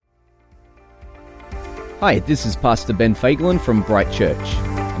Hi, this is Pastor Ben Fagelin from Bright Church.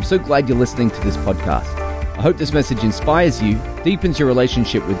 I'm so glad you're listening to this podcast. I hope this message inspires you, deepens your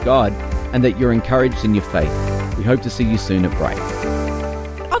relationship with God, and that you're encouraged in your faith. We hope to see you soon at Bright.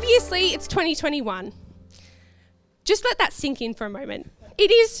 Obviously, it's 2021. Just let that sink in for a moment. It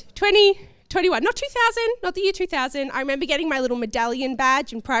is 2021, not 2000, not the year 2000. I remember getting my little medallion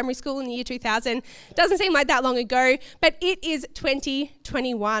badge in primary school in the year 2000. Doesn't seem like that long ago, but it is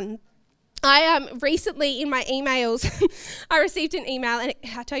 2021. I recently in my emails, I received an email, and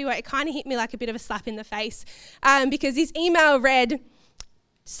I tell you what, it kind of hit me like a bit of a slap in the face because this email read,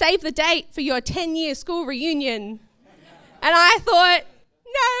 "Save the date for your 10-year school reunion." And I thought,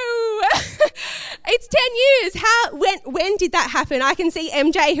 no, it's 10 years. When did that happen? I can see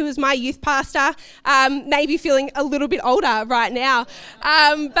MJ, who was my youth pastor, maybe feeling a little bit older right now.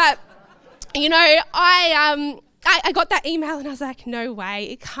 But, you know, I got that email and I was like, no way,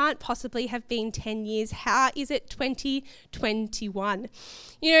 it can't possibly have been 10 years. How is it 2021?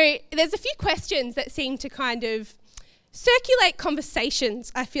 You know, there's a few questions that seem to kind of circulate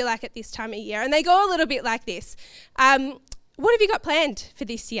conversations, I feel like, at this time of year. And they go a little bit like this. What have you got planned for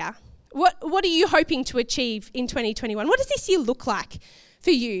this year? What are you hoping to achieve in 2021? What does this year look like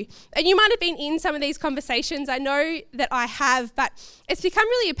for you? And you might have been in some of these conversations. I know that I have, but it's become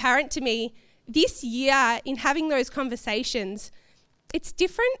really apparent to me this year in having those conversations, it's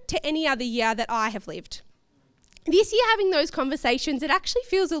different to any other year that I have lived. This year having those conversations, it actually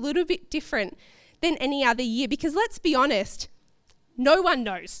feels a little bit different than any other year because let's be honest, no one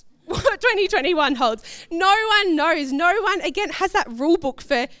knows what 2021 holds. No one knows. No one, again, has that rule book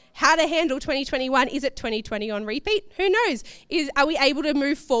for how to handle 2021. Is it 2020 on repeat? Who knows? Are we able to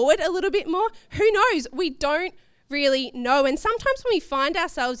move forward a little bit more? Who knows? We don't really know. And sometimes when we find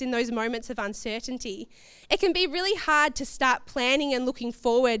ourselves in those moments of uncertainty, it can be really hard to start planning and looking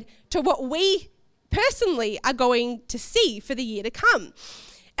forward to what we personally are going to see for the year to come.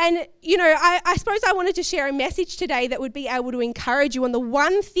 And, you know, I suppose I wanted to share a message today that would be able to encourage you on the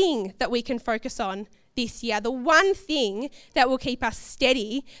one thing that we can focus on this year, the one thing that will keep us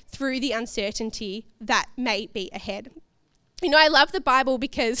steady through the uncertainty that may be ahead. You know, I love the Bible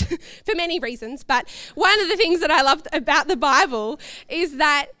because, for many reasons, but one of the things that I love about the Bible is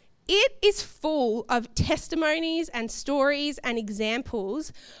that it is full of testimonies and stories and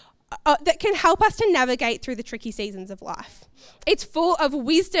examples that can help us to navigate through the tricky seasons of life. It's full of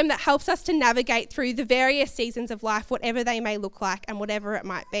wisdom that helps us to navigate through the various seasons of life, whatever they may look like and whatever it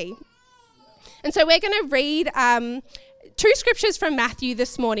might be. And so we're going to read two scriptures from Matthew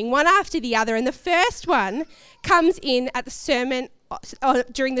this morning, one after the other. And the first one comes in at the sermon,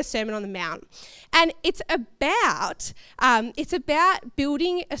 during the Sermon on the Mount. And it's about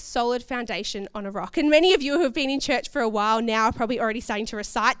building a solid foundation on a rock. And many of you who have been in church for a while now are probably already starting to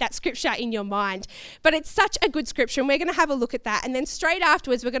recite that scripture in your mind. But it's such a good scripture, and we're going to have a look at that. And then straight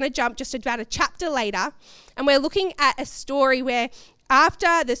afterwards, we're going to jump just about a chapter later, and we're looking at a story where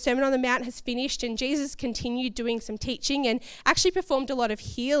after the Sermon on the Mount has finished and Jesus continued doing some teaching and actually performed a lot of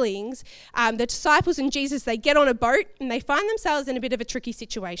healings, the disciples and Jesus, they get on a boat and they find themselves in a bit of a tricky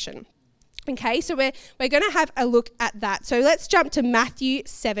situation. Okay, so we're going to have a look at that. So let's jump to Matthew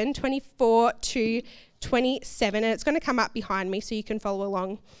 7, 24 to 27, and it's going to come up behind me so you can follow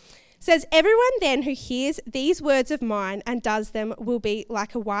along. It says, "Everyone then who hears these words of mine and does them will be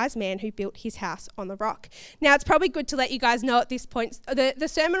like a wise man who built his house on the rock." Now, it's probably good to let you guys know at this point, the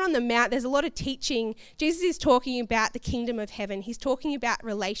Sermon on the Mount, there's a lot of teaching. Jesus is talking about the kingdom of heaven. He's talking about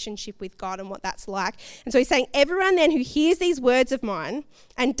relationship with God and what that's like. And so he's saying, everyone then who hears these words of mine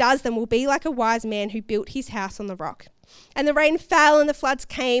and does them will be like a wise man who built his house on the rock. And the rain fell and the floods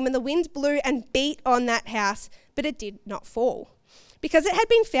came and the wind blew and beat on that house, but it did not fall, because it had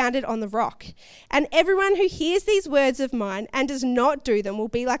been founded on the rock. And everyone who hears these words of mine and does not do them will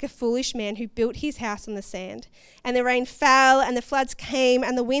be like a foolish man who built his house on the sand. And the rain fell and the floods came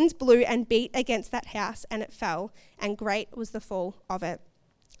and the winds blew and beat against that house, and it fell, and great was the fall of it.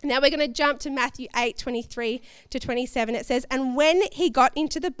 Now we're going to jump to Matthew 8, 23 to 27. It says, "And when he got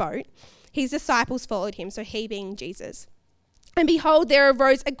into the boat, his disciples followed him," so he being Jesus. "And behold, there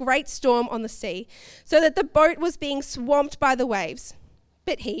arose a great storm on the sea, so that the boat was being swamped by the waves.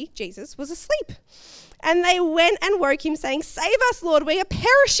 But he," Jesus, "was asleep. And they went and woke him, saying, 'Save us, Lord, we are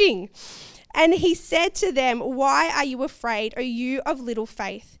perishing.' And he said to them, 'Why are you afraid, O you of little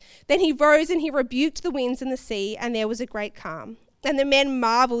faith?' Then he rose and he rebuked the winds and the sea, and there was a great calm. And the men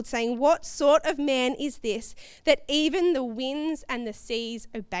marveled, saying, 'What sort of man is this, that even the winds and the seas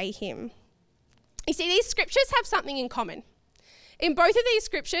obey him?'" You see, these scriptures have something in common. In both of these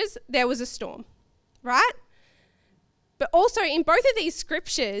scriptures, there was a storm, right? But also in both of these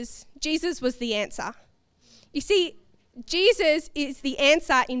scriptures, Jesus was the answer. You see, Jesus is the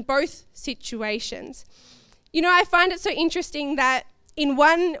answer in both situations. You know, I find it so interesting that in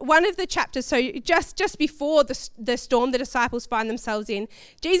one of the chapters, so just before the storm the disciples find themselves in,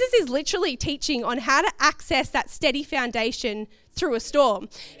 Jesus is literally teaching on how to access that steady foundation through a storm.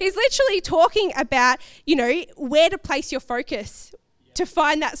 He's literally talking about, you know, where to place your focus to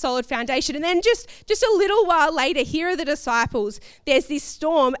find that solid foundation. And then just a little while later, here are the disciples. There's this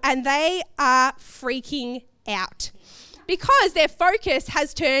storm and they are freaking out because their focus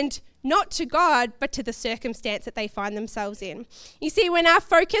has turned not to God, but to the circumstance that they find themselves in. You see, when our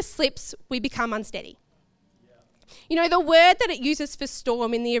focus slips, we become unsteady. You know, the word that it uses for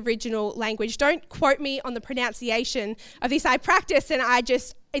storm in the original language, don't quote me on the pronunciation of this. I practice and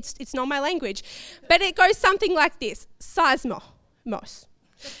it's not my language. But it goes something like this, seismos.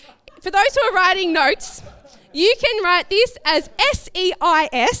 For those who are writing notes, you can write this as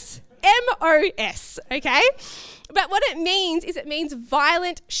seismos, okay? But what it means is it means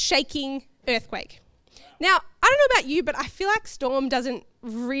violent, shaking earthquake. Now, I don't know about you, but I feel like storm doesn't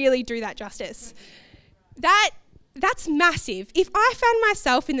really do that justice. That's massive. If I found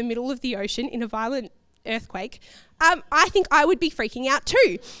myself in the middle of the ocean in a violent earthquake, I think I would be freaking out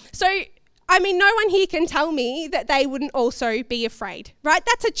too. So, I mean, no one here can tell me that they wouldn't also be afraid, right?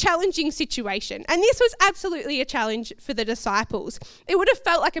 That's a challenging situation. And this was absolutely a challenge for the disciples. It would have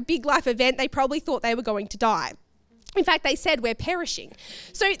felt like a big life event. They probably thought they were going to die. In fact, they said, we're perishing.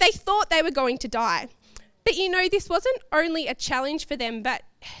 So they thought they were going to die. But you know, this wasn't only a challenge for them, but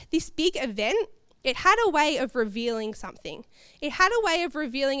this big event, it had a way of revealing something. It had a way of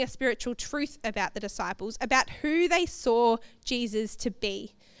revealing a spiritual truth about the disciples, about who they saw Jesus to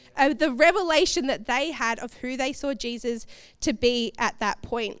be. The revelation that they had of who they saw Jesus to be at that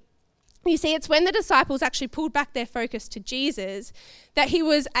point. You see, it's when the disciples actually pulled back their focus to Jesus that he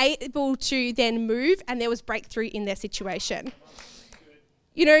was able to then move and there was breakthrough in their situation.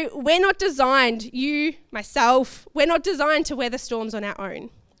 You know, we're not designed, you, myself, we're not designed to weather storms on our own.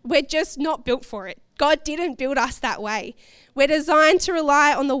 We're just not built for it. God didn't build us that way. We're designed to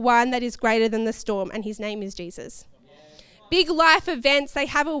rely on the one that is greater than the storm, and his name is Jesus. Big life events, they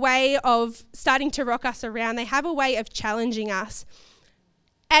have a way of starting to rock us around. They have a way of challenging us.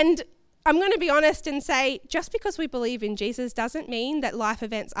 And I'm going to be honest and say, just because we believe in Jesus doesn't mean that life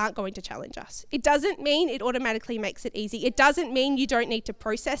events aren't going to challenge us. It doesn't mean it automatically makes it easy. It doesn't mean you don't need to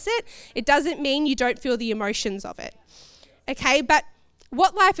process it. It doesn't mean you don't feel the emotions of it. Okay, but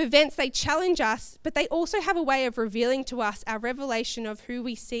what life events, they challenge us, but they also have a way of revealing to us our revelation of who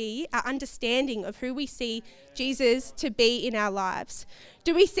we see, our understanding of who we see Jesus to be in our lives.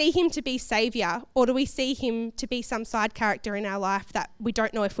 Do we see him to be Saviour, or do we see him to be some side character in our life that we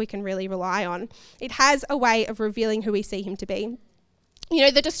don't know if we can really rely on? It has a way of revealing who we see him to be. You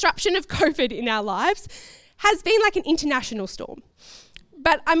know, the disruption of COVID in our lives has been like an international storm.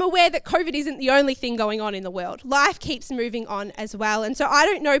 But I'm aware that COVID isn't the only thing going on in the world. Life keeps moving on as well. And so I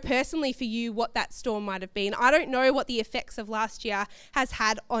don't know personally for you what that storm might have been. I don't know what the effects of last year has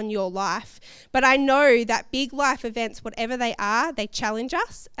had on your life. But I know that big life events, whatever they are, they challenge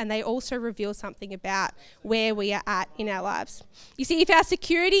us and they also reveal something about where we are at in our lives. You see, if our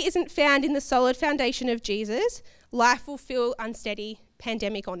security isn't found in the solid foundation of Jesus, life will feel unsteady,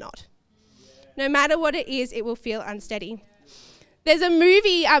 pandemic or not. No matter what it is, it will feel unsteady. There's a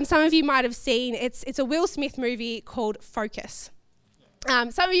movie some of you might have seen. It's a Will Smith movie called Focus. Some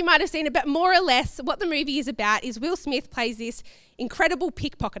of you might have seen it, but more or less what the movie is about is Will Smith plays this incredible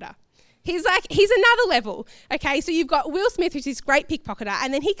pickpocketer. He's another level, okay? So you've got Will Smith, who's this great pickpocketer,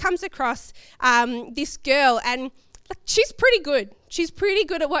 and then he comes across this girl, and she's pretty good. She's pretty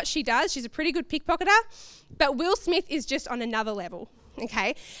good at what she does. She's a pretty good pickpocketer, but Will Smith is just on another level.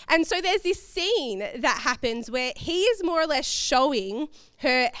 Okay, and so there's this scene that happens where he is more or less showing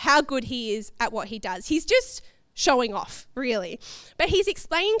her how good he is at what he does. He's just showing off, really. But he's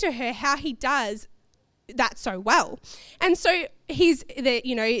explaining to her how he does that so well. And so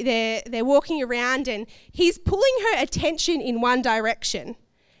they're walking around and he's pulling her attention in one direction,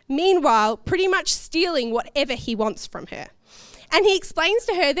 meanwhile pretty much stealing whatever he wants from her. And he explains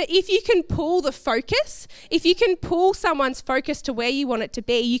to her that if you can pull the focus, if you can pull someone's focus to where you want it to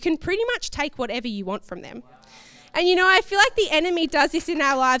be, you can pretty much take whatever you want from them. And you know, I feel like the enemy does this in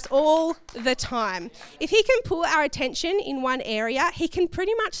our lives all the time. If he can pull our attention in one area, he can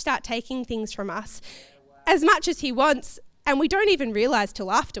pretty much start taking things from us as much as he wants, and we don't even realise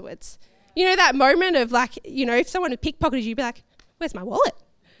till afterwards. You know, that moment of like, you know, if someone had pickpocketed you, you'd be like, where's my wallet?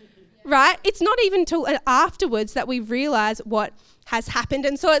 Right? It's not even till afterwards that we realise what has happened.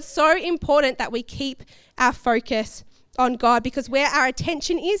 And so it's so important that we keep our focus on God, because where our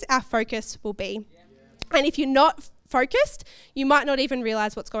attention is, our focus will be. And if you're not focused, you might not even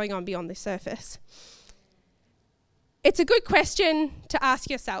realize what's going on beyond the surface. It's a good question to ask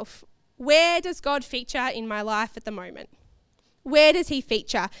yourself, where does God feature in my life at the moment? Where does he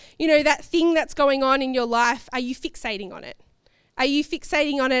feature? You know, that thing that's going on in your life, are you fixating on it? Are you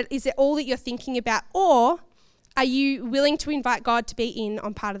fixating on it? Is it all that you're thinking about? Or are you willing to invite God to be in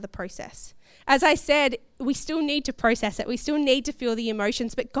on part of the process? As I said, we still need to process it. We still need to feel the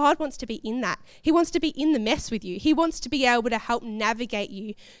emotions, but God wants to be in that. He wants to be in the mess with you. He wants to be able to help navigate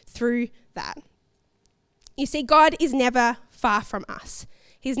you through that. You see, God is never far from us.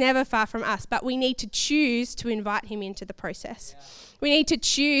 He's never far from us, but we need to choose to invite him into the process. Yeah. We need to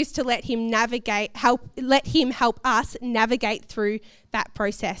choose to let him help us navigate through that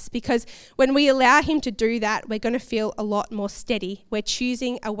process, because when we allow him to do that, we're going to feel a lot more steady. We're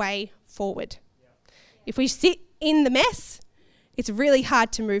choosing a way forward. Yeah. If we sit in the mess, it's really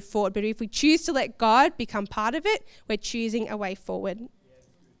hard to move forward, but if we choose to let God become part of it, we're choosing a way forward.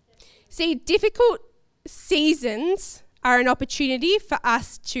 Yeah. See, difficult seasons are an opportunity for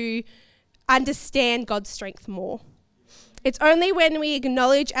us to understand God's strength more. It's only when we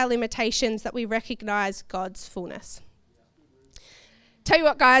acknowledge our limitations that we recognize God's fullness. Tell you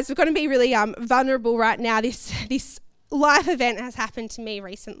what, guys, we're going to be really vulnerable right now. This life event has happened to me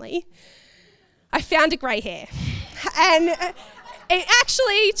recently. I found a grey hair. And it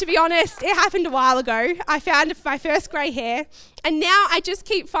actually, to be honest, it happened a while ago. I found my first grey hair, and now I just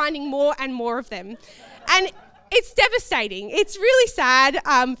keep finding more and more of them. And it's devastating. It's really sad.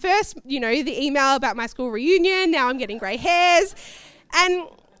 First, the email about my school reunion. Now I'm getting grey hairs. And,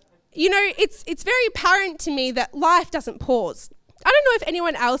 it's very apparent to me that life doesn't pause. I don't know if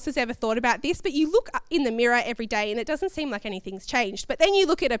anyone else has ever thought about this, but you look in the mirror every day and it doesn't seem like anything's changed. But then you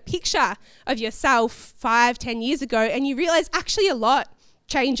look at a picture of yourself 5-10 years ago and you realize actually a lot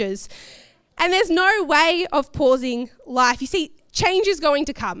changes. And there's no way of pausing life. You see, change is going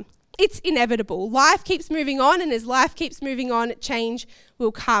to come. It's inevitable. Life keeps moving on, and as life keeps moving on, change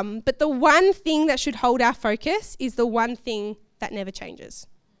will come. But the one thing that should hold our focus is the one thing that never changes.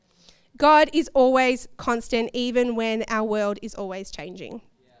 God is always constant, even when our world is always changing.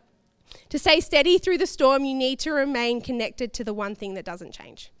 Yeah. To stay steady through the storm, you need to remain connected to the one thing that doesn't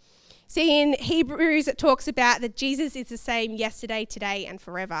change. See, in Hebrews, it talks about that Jesus is the same yesterday, today, and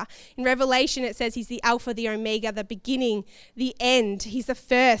forever. In Revelation, it says he's the Alpha, the Omega, the beginning, the end. He's the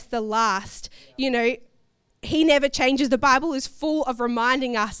first, the last. He never changes. The Bible is full of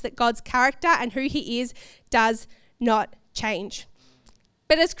reminding us that God's character and who he is does not change.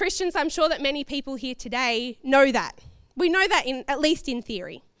 But as Christians, I'm sure that many people here today know that. We know that at least in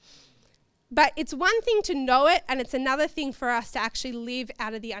theory. But it's one thing to know it, and it's another thing for us to actually live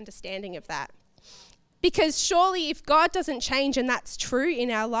out of the understanding of that. Because surely if God doesn't change and that's true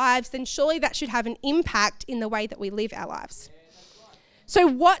in our lives, then surely that should have an impact in the way that we live our lives. Yeah, that's right. So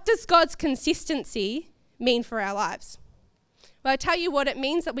what does God's consistency mean for our lives? Well, I tell you what, it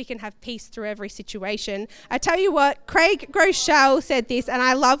means that we can have peace through every situation. I tell you what, Craig Groeschel said this, and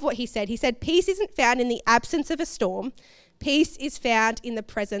I love what he said. He said, peace isn't found in the absence of a storm. Peace is found in the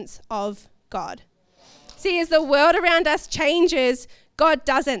presence of God. See, as the world around us changes, God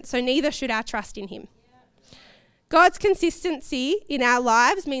doesn't, so neither should our trust in him. God's consistency in our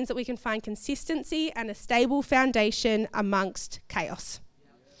lives means that we can find consistency and a stable foundation amongst chaos.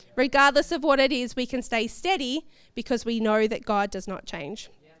 Regardless of what it is, we can stay steady because we know that God does not change.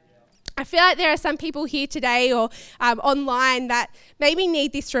 I feel like there are some people here today or online that maybe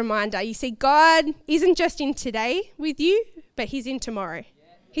need this reminder. You see, God isn't just in today with you, but he's in tomorrow.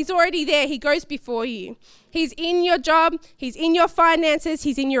 He's already there. He goes before you. He's in your job. He's in your finances.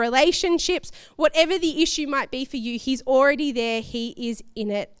 He's in your relationships. Whatever the issue might be for you, he's already there. He is in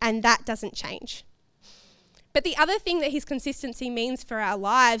it, and that doesn't change. But the other thing that his consistency means for our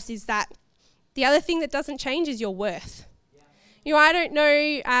lives is that the other thing that doesn't change is your worth. I don't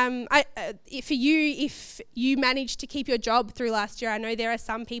know for you, if you managed to keep your job through last year. I know there are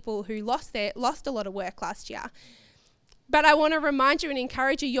some people who lost a lot of work last year. But I want to remind you and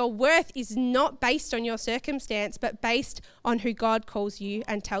encourage you, your worth is not based on your circumstance, but based on who God calls you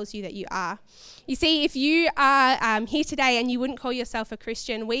and tells you that you are. You see, if you are here today and you wouldn't call yourself a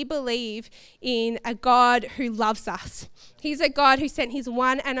Christian, we believe in a God who loves us. He's a God who sent his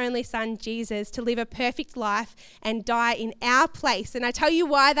one and only son, Jesus, to live a perfect life and die in our place. And I tell you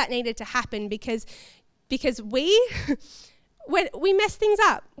why that needed to happen, because when we mess things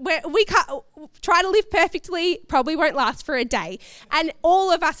up, we can't try to live perfectly, probably won't last for a day. And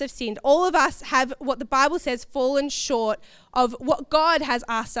all of us have sinned. All of us have, what the Bible says, fallen short of what God has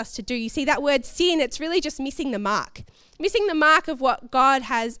asked us to do. You see, that word sin, it's really just missing the mark. missing the mark of what God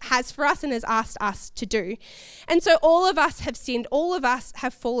has for us and has asked us to do. And so all of us have sinned. All of us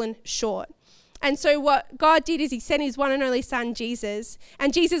have fallen short. And so what God did is he sent his one and only son, Jesus,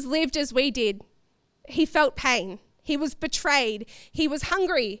 and Jesus lived as we did. He felt pain. He was betrayed. He was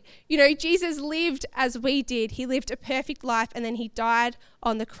hungry. Jesus lived as we did. He lived a perfect life, and then he died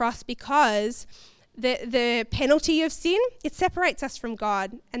on the cross because the penalty of sin, it separates us from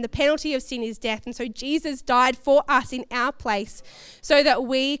God, and the penalty of sin is death. And so Jesus died for us in our place so that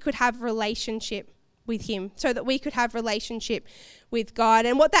we could have relationship with him, so that we could have relationship with God.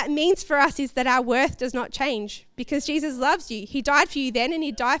 And what that means for us is that our worth does not change because Jesus loves you. He died for you then, and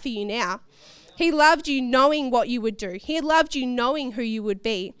he'd die for you now. He loved you knowing what you would do. He loved you knowing who you would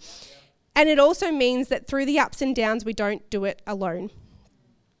be. And it also means that through the ups and downs, we don't do it alone.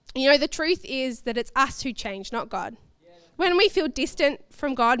 The truth is that it's us who change, not God. When we feel distant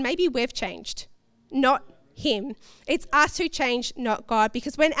from God, maybe we've changed, not him. It's us who change, not God.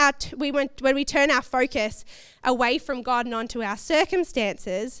 Because when we turn our focus away from God and onto our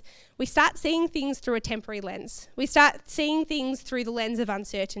circumstances, we start seeing things through a temporary lens. We start seeing things through the lens of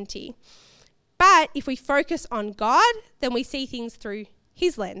uncertainty. But if we focus on God, then we see things through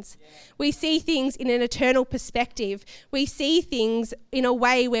his lens. We see things in an eternal perspective. We see things in a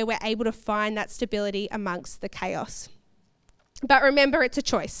way where we're able to find that stability amongst the chaos. But remember, it's a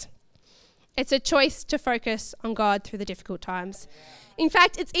choice. It's a choice to focus on God through the difficult times. In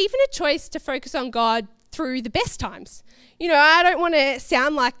fact, it's even a choice to focus on God through the best times. I don't want to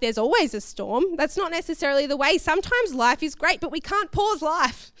sound like there's always a storm. That's not necessarily the way. Sometimes life is great, but we can't pause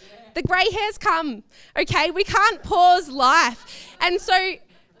life. The grey hairs come, okay? We can't pause life. And so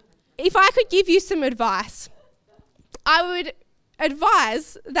if I could give you some advice, I would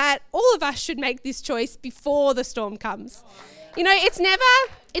advise that all of us should make this choice before the storm comes. It's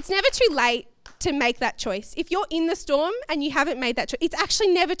never too late to make that choice. If you're in the storm and you haven't made that choice, it's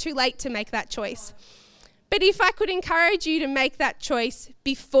actually never too late to make that choice. But if I could encourage you to make that choice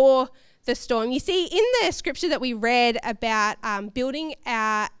before the storm. You see, in the scripture that we read about building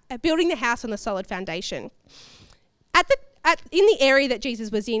the house on a solid foundation, in the area that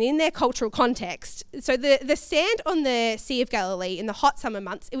Jesus was in their cultural context, so the sand on the Sea of Galilee in the hot summer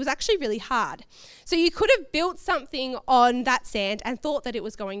months, it was actually really hard. So you could have built something on that sand and thought that it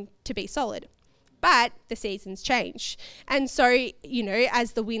was going to be solid. But the seasons change. And so,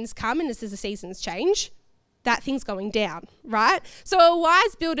 as the winds come and as the seasons change, that thing's going down, right? So a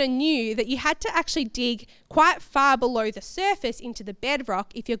wise builder knew that you had to actually dig quite far below the surface into the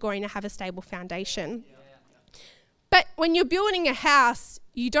bedrock if you're going to have a stable foundation. But when you're building a house,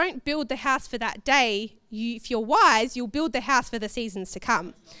 you don't build the house for that day. If you're wise, you'll build the house for the seasons to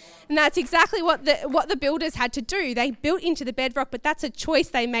come. And that's exactly what the builders had to do. They built into the bedrock, but that's a choice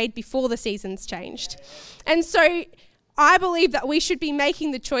they made before the seasons changed. And so I believe that we should be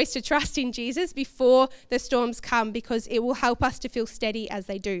making the choice to trust in Jesus before the storms come, because it will help us to feel steady as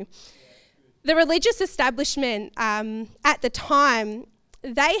they do. The religious establishment at the time,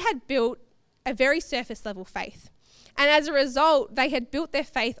 they had built a very surface level faith. And as a result, they had built their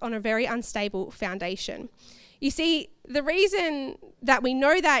faith on a very unstable foundation. You see, the reason that we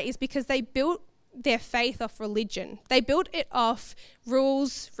know that is because they built their faith off religion. They built it off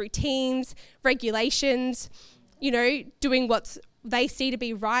rules, routines, regulations, doing what they see to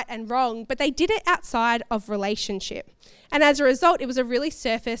be right and wrong, but they did it outside of relationship. And as a result, it was a really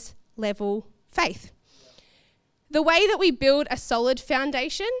surface level faith. The way that we build a solid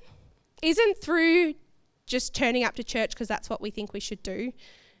foundation isn't through just turning up to church because that's what we think we should do,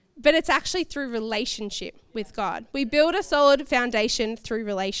 but it's actually through relationship with God. We build a solid foundation through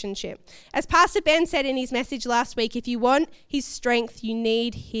relationship. As Pastor Ben said in his message last week, if you want his strength, you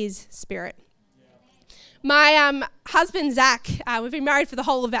need his spirit. My husband, Zach, we've been married for the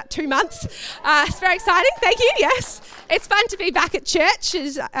whole of about 2 months. It's very exciting. Thank you. Yes. It's fun to be back at church,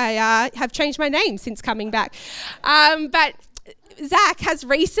 as I have changed my name since coming back. But Zach has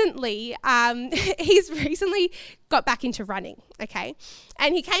recently got back into running, okay?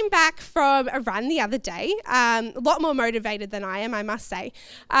 And he came back from a run the other day, a lot more motivated than I am, I must say.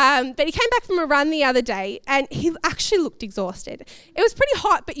 But he came back from a run the other day and he actually looked exhausted. It was pretty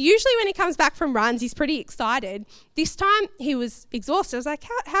hot, but usually when he comes back from runs, he's pretty excited. This time he was exhausted. I was like,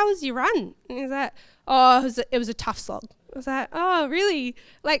 how was your run? And he was like, oh, it was a tough slog. I was like, oh, really?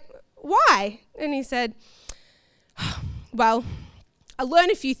 Like, why? And he said, well, I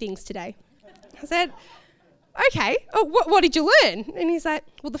learned a few things today. I said, okay, what did you learn? And he's like,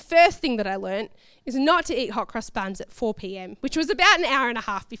 well, the first thing that I learned is not to eat hot cross buns at 4 p.m, which was about an hour and a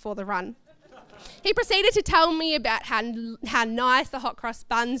half before the run. He proceeded to tell me about how nice the hot cross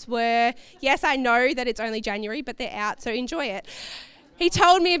buns were. Yes, I know that it's only January, but they're out, so enjoy it. He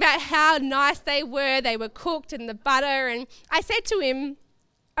told me about how nice they were cooked and the butter, and I said to him,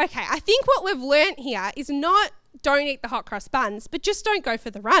 okay, I think what we've learnt here is not don't eat the hot cross buns, but just don't go for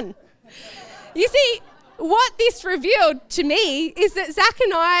the run. You see, what this revealed to me is that Zach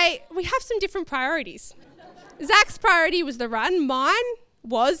and I, we have some different priorities. Zach's priority was the run. Mine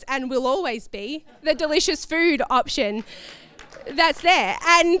was and will always be the delicious food option that's there.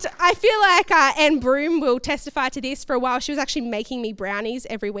 And I feel like Anne Broom will testify to this. For a while, she was actually making me brownies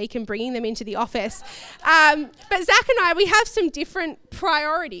every week and bringing them into the office. But Zach and I, we have some different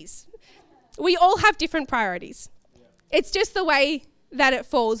priorities. We all have different priorities. It's just the way that it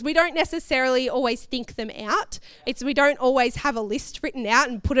falls. We don't necessarily always think them out. We don't always have a list written out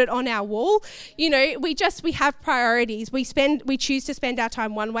and put it on our wall. You know, we have priorities. We choose to spend our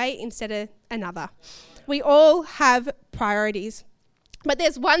time one way instead of another. We all have priorities. But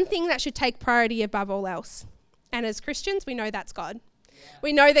there's one thing that should take priority above all else. And as Christians, we know that's God.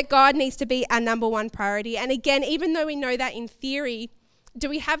 We know that God needs to be our number one priority. And again, even though we know that in theory, do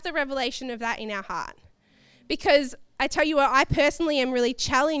we have the revelation of that in our heart? Because I tell you what, I personally am really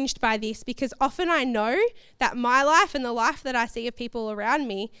challenged by this, because often I know that my life and the life that I see of people around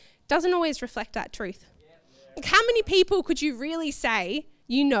me doesn't always reflect that truth. Like, how many people could you really say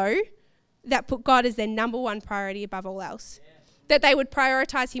you know that put God as their number one priority above all else? That they would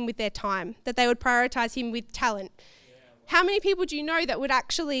prioritize him with their time, that they would prioritize him with talent. How many people do you know that you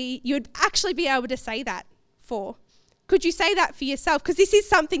would actually be able to say that for? Could you say that for yourself? Because this is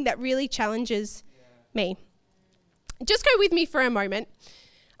something that really challenges me. Just go with me for a moment.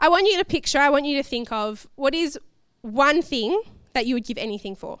 I want you to think of what is one thing that you would give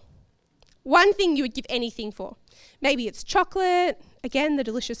anything for. One thing you would give anything for. Maybe it's chocolate. Again, the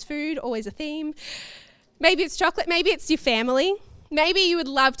delicious food, always a theme. Maybe it's chocolate. Maybe it's your family. Maybe you would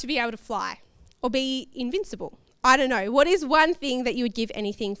love to be able to fly or be invincible. I don't know. What is one thing that you would give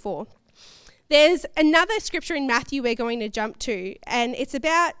anything for? There's another scripture in Matthew we're going to jump to, and it's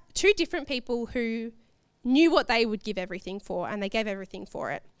about two different people who knew what they would give everything for, and they gave everything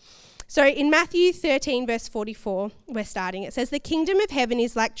for it. So in Matthew 13, verse 44, we're starting. It says, "The kingdom of heaven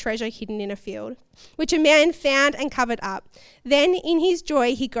is like treasure hidden in a field, which a man found and covered up. Then in his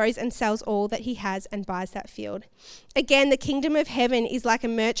joy he goes and sells all that he has and buys that field. Again, the kingdom of heaven is like a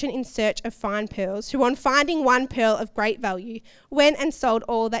merchant in search of fine pearls, who on finding one pearl of great value, went and sold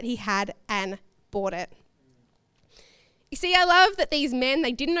all that he had and bought it." You see, I love that these men,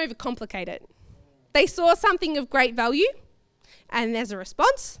 they didn't overcomplicate it. They saw something of great value, and as a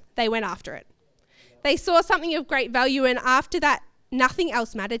response, they went after it. They saw something of great value, and after that, nothing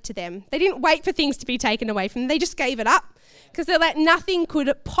else mattered to them. They didn't wait for things to be taken away from them. They just gave it up, because they're like, nothing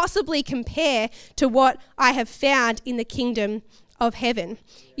could possibly compare to what I have found in the kingdom of heaven.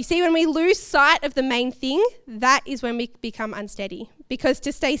 You see, when we lose sight of the main thing, that is when we become unsteady. Because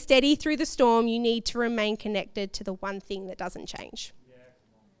to stay steady through the storm, you need to remain connected to the one thing that doesn't change.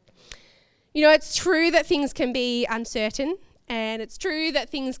 You know, it's true that things can be uncertain, and it's true that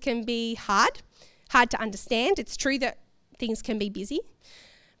things can be hard to understand. It's true that things can be busy.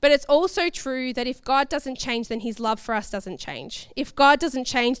 But it's also true that if God doesn't change, then his love for us doesn't change. If God doesn't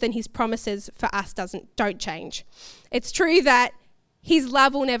change, then his promises for us don't change. It's true that his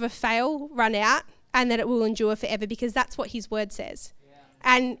love will never fail, run out, and that it will endure forever, because that's what his word says. Yeah.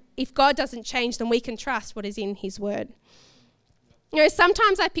 And if God doesn't change, then we can trust what is in his word. You know,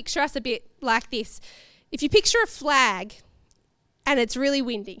 sometimes I picture us a bit like this. If you picture a flag and it's really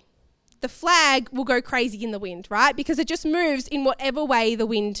windy, the flag will go crazy in the wind, right? Because it just moves in whatever way the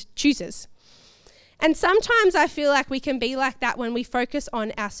wind chooses. And sometimes I feel like we can be like that when we focus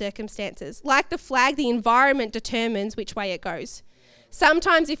on our circumstances. Like the flag, the environment determines which way it goes.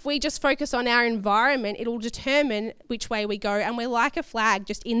 Sometimes if we just focus on our environment, it will determine which way we go, and we're like a flag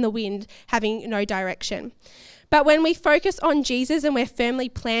just in the wind, having no direction. But when we focus on Jesus and we're firmly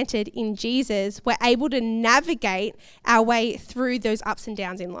planted in Jesus, we're able to navigate our way through those ups and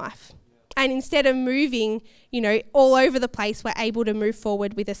downs in life. And instead of moving, all over the place, we're able to move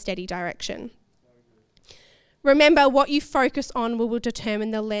forward with a steady direction. Remember, what you focus on will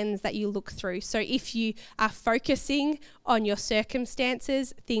determine the lens that you look through. So if you are focusing on your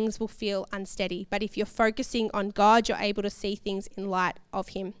circumstances, things will feel unsteady. But if you're focusing on God, you're able to see things in light of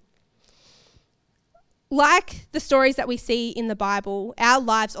him. Like the stories that we see in the Bible, our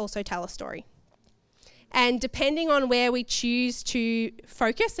lives also tell a story. And depending on where we choose to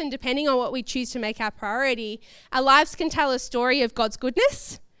focus and depending on what we choose to make our priority, our lives can tell a story of God's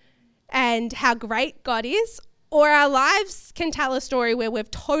goodness and how great God is, or our lives can tell a story where we've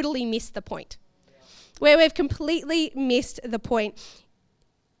totally missed the point. where we've completely missed the point.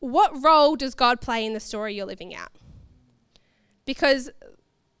 What role does God play in the story you're living out? Because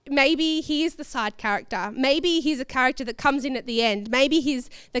maybe he is the side character. Maybe he's a character that comes in at the end. Maybe he's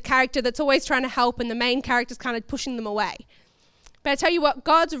the character that's always trying to help and the main character's kind of pushing them away. But I tell you what,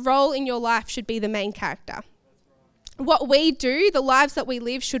 God's role in your life should be the main character. What we do, the lives that we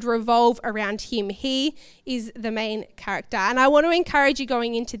live, should revolve around him. He is the main character. And I want to encourage you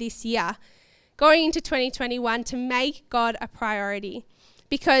going into this year, going into 2021, to make God a priority,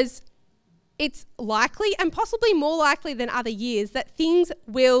 because it's likely, and possibly more likely than other years, that things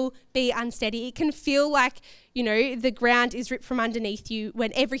will be unsteady. It can feel like, the ground is ripped from underneath you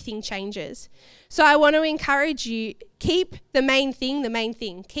when everything changes. So I want to encourage you, keep the main thing the main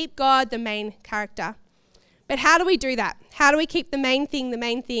thing. Keep God the main character. But how do we do that? How do we keep the main thing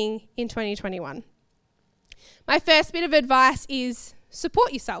in 2021? My first bit of advice is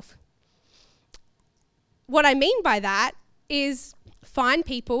support yourself. What I mean by that is find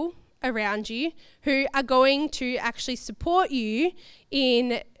people around you who are going to actually support you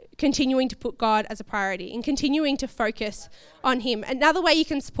in continuing to put God as a priority, in continuing to focus on him. Another way you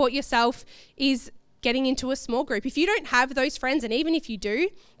can support yourself is getting into a small group. If you don't have those friends, and even if you do,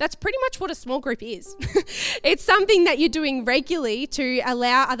 that's pretty much what a small group is. It's something that you're doing regularly to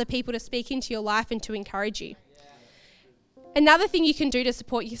allow other people to speak into your life and to encourage you. Another thing you can do to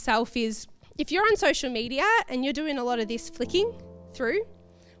support yourself is, if you're on social media and you're doing a lot of this flicking through,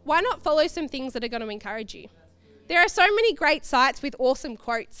 why not follow some things that are going to encourage you? There are so many great sites with awesome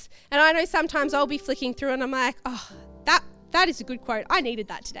quotes. And I know sometimes I'll be flicking through and I'm like, oh, that is a good quote. I needed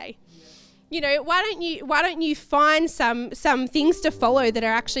that today. Why don't you find some things to follow that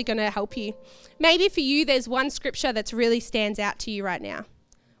are actually going to help you? Maybe for you, there's one scripture that really stands out to you right now.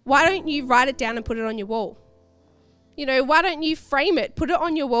 Why don't you write it down and put it on your wall? Why don't you frame it, put it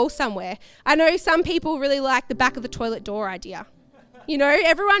on your wall somewhere? I know some people really like the back of the toilet door idea.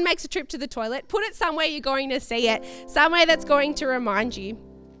 Everyone makes a trip to the toilet. Put it somewhere you're going to see it, somewhere that's going to remind you.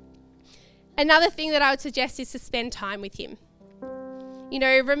 Another thing that I would suggest is to spend time with him.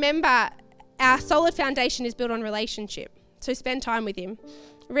 Remember, our solid foundation is built on relationship. So spend time with him.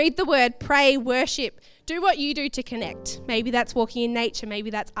 Read the word, pray, worship. Do what you do to connect. Maybe that's walking in nature. Maybe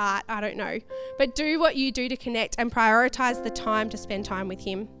that's art. I don't know. But do what you do to connect and prioritize the time to spend time with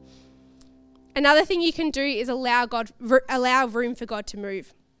him. Another thing you can do is allow room for God to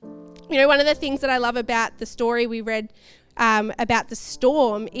move. One of the things that I love about the story we read about the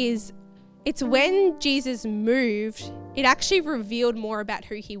storm is it's when Jesus moved, it actually revealed more about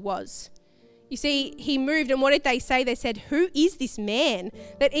who he was. You see, he moved, and what did they say? They said, "Who is this man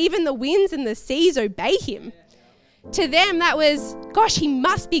that even the winds and the seas obey him?" To them, that was, gosh, he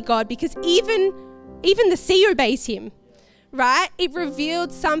must be God, because even the sea obeys him, right? It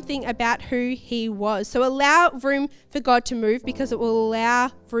revealed something about who he was. So allow room for God to move, because it will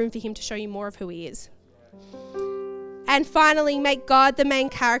allow room for him to show you more of who he is. And finally, make God the main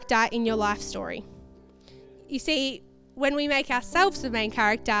character in your life story. You see, when we make ourselves the main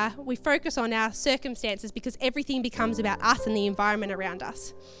character, we focus on our circumstances because everything becomes about us and the environment around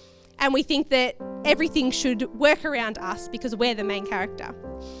us. And we think that everything should work around us because we're the main character.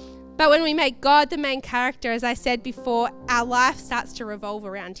 But when we make God the main character, as I said before, our life starts to revolve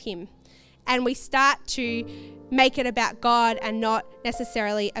around him. And we start to make it about God and not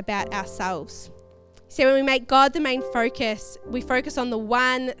necessarily about ourselves. So when we make God the main focus, we focus on the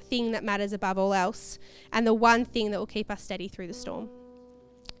one thing that matters above all else, and the one thing that will keep us steady through the storm.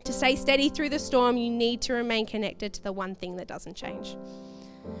 To stay steady through the storm, you need to remain connected to the one thing that doesn't change.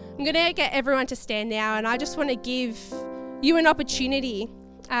 I'm going to get everyone to stand now, and I just want to give you an opportunity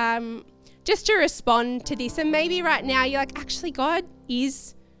just to respond to this. And maybe right now you're like, actually, God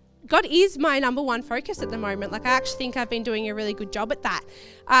is my number one focus at the moment. Like, I actually think I've been doing a really good job at that.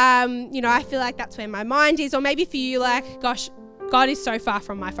 I feel like that's where my mind is. Or maybe for you, like, gosh, God is so far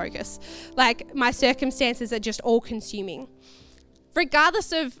from my focus. Like, my circumstances are just all consuming.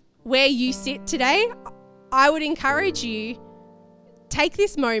 Regardless of where you sit today, I would encourage you, take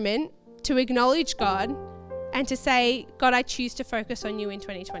this moment to acknowledge God and to say, God, I choose to focus on you in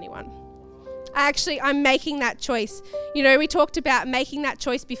 2021. I'm making that choice. We talked about making that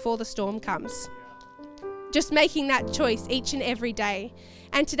choice before the storm comes. Just making that choice each and every day.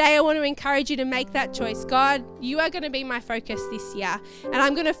 And today I want to encourage you to make that choice. God, you are going to be my focus this year. And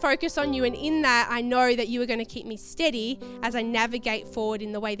I'm going to focus on you. And in that, I know that you are going to keep me steady as I navigate forward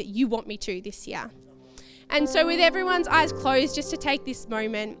in the way that you want me to this year. And so with everyone's eyes closed, just to take this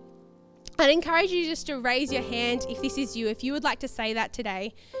moment, I'd encourage you just to raise your hand if this is you, if you would like to say that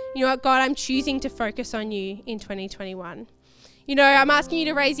today. You know what, God, I'm choosing to focus on you in 2021. I'm asking you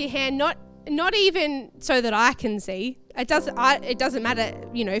to raise your hand, not not even so that I can see. It doesn't matter,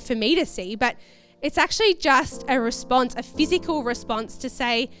 for me to see, but it's actually just a response, a physical response to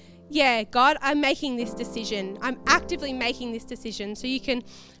say, yeah, God, I'm making this decision. I'm actively making this decision. So you can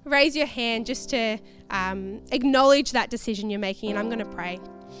raise your hand just to acknowledge that decision you're making, and I'm going to pray.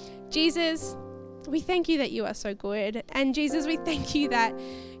 Jesus, we thank you that you are so good. And Jesus, we thank you that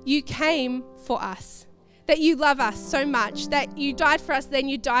you came for us, that you love us so much, that you died for us then,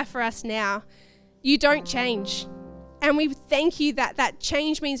 you die for us now. You don't change. And we thank you that that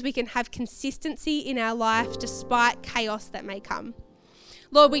change means we can have consistency in our life despite chaos that may come.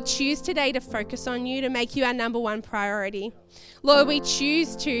 Lord, we choose today to focus on you, to make you our number one priority. Lord, we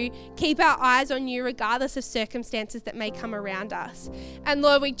choose to keep our eyes on you regardless of circumstances that may come around us. And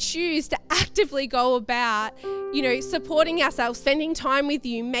Lord, we choose to actively go about, supporting ourselves, spending time with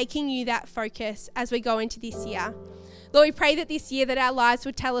you, making you that focus as we go into this year. Lord, we pray that this year that our lives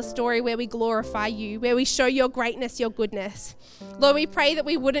would tell a story where we glorify you, where we show your greatness, your goodness. Lord, we pray that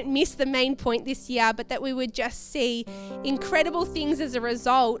we wouldn't miss the main point this year, but that we would just see incredible things as a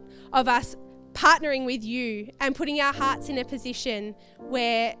result of us partnering with you and putting our hearts in a position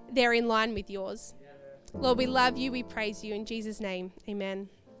where they're in line with yours. Lord, we love you, we praise you. In Jesus' name, amen.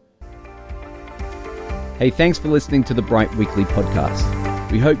 Hey, thanks for listening to the Bright Weekly podcast.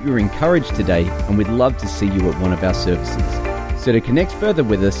 We hope you were encouraged today, and we'd love to see you at one of our services. So to connect further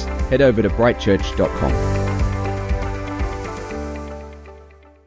with us, head over to brightchurch.com.